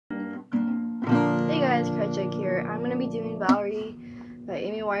guys, Krejcik here. I'm going to be doing Valerie by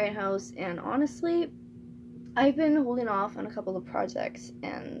Amy Winehouse, and honestly, I've been holding off on a couple of projects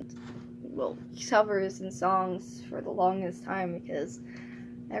and, well, covers and songs for the longest time because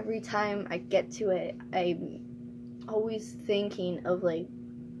every time I get to it, I'm always thinking of, like,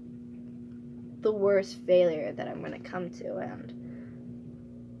 the worst failure that I'm going to come to, and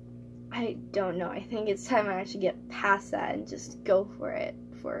I don't know. I think it's time I actually get past that and just go for it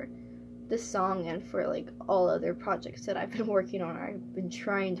for this song and for like all other projects that I've been working on. I've been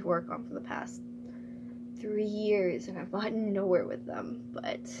trying to work on for the past 3 years and I've gotten nowhere with them,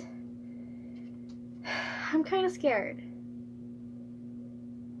 but I'm kind of scared.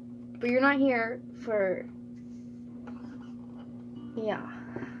 But you're not here for, yeah.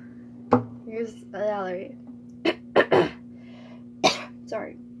 Here's Valerie.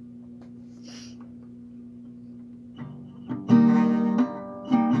 Sorry.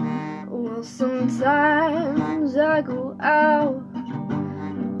 Well, sometimes I go out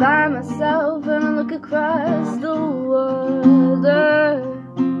by myself and I look across the water,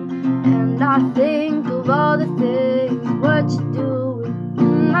 and I think of all the things what you do.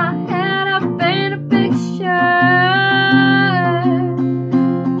 In my head I paint a picture.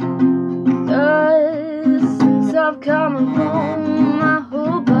 'Cause since I've come home, my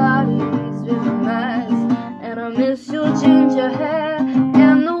whole body's been a mess, and I miss your ginger hair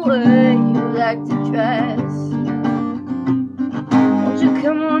and the way you like to dress. Won't you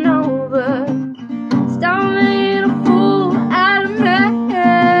come on over, stop making a fool out of me?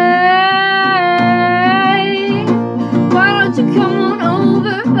 Why don't you come on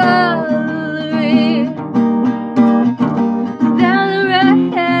over, Valerie? Valerie,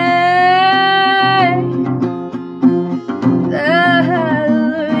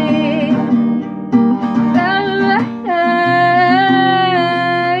 Valerie, Valerie.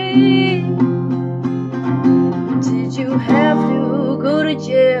 Did you have to go to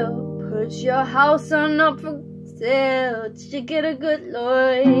jail? Put your house on up for sale? Did you get a good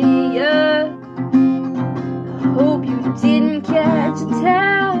lawyer? I hope you didn't catch a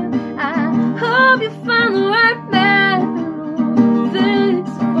tail. I hope you found the right man who'll fix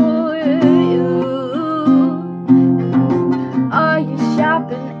for you. Are you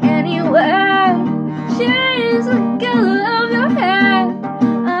shopping anywhere? Change the color of your hair.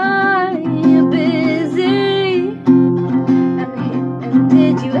 Are you busy? And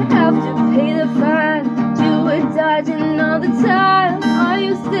did you have to pay the fine? You were dodging all the time. Are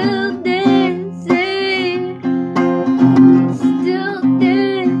you still dizzy? Still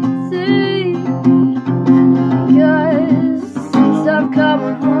dizzy? 'Cause since I've come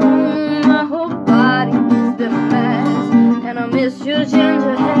home, my whole body's been a mess, and I miss your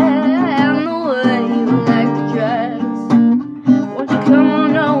ginger hair and the way you like to dress. Won't you come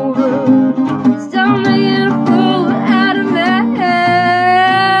on over, stop making a fool out of me?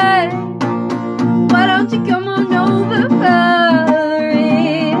 Why don't you come on over,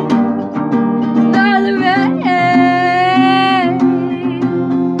 Valerie? Valerie,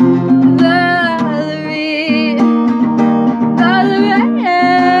 Valerie, Valerie.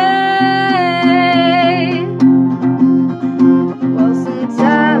 Well,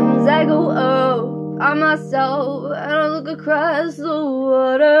 sometimes I go out by myself and I look across the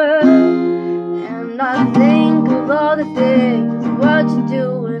water, and I think of all the things what you're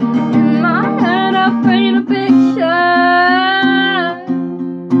doing. In my head I paint a picture.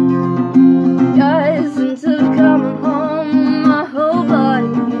 'Cause since I've come home, my whole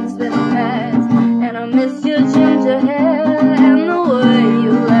body's been a mess, and I miss your ginger hair and the way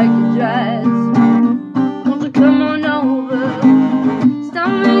you like to dress. Won't you come on over,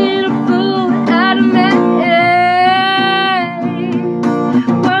 stop making a fool out of me?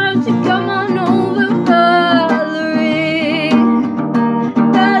 Why don't you come on over, Valerie?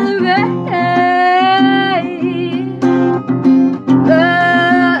 Valerie,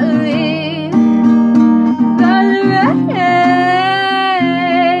 Valerie, Valerie,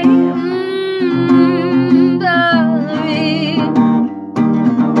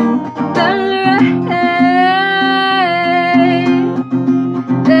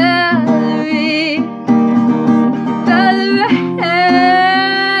 Valerie, Valerie.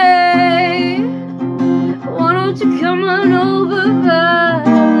 Why don't you come on over,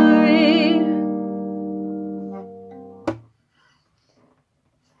 Valerie?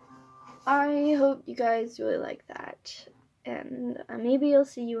 I hope you guys really like that, and maybe I'll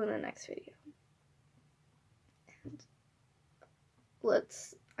see you in the next video.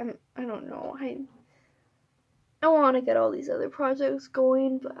 And I don't know, I want to get all these other projects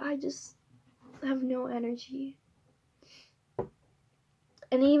going, but I just have no energy.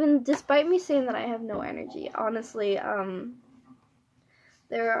 And even despite me saying that I have no energy, honestly,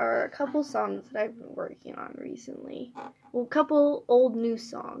 there are a couple songs that I've been working on recently. Well, a couple old new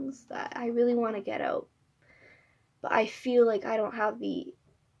songs that I really want to get out. But I feel like I don't have the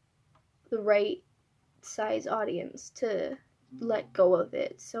right size audience to let go of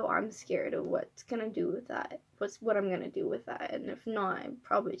it. So I'm scared of what's going to do with that. What I'm going to do with that. And if not, I'm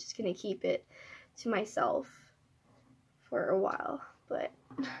probably just going to keep it to myself for a while. But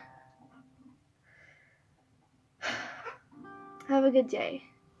have a good day.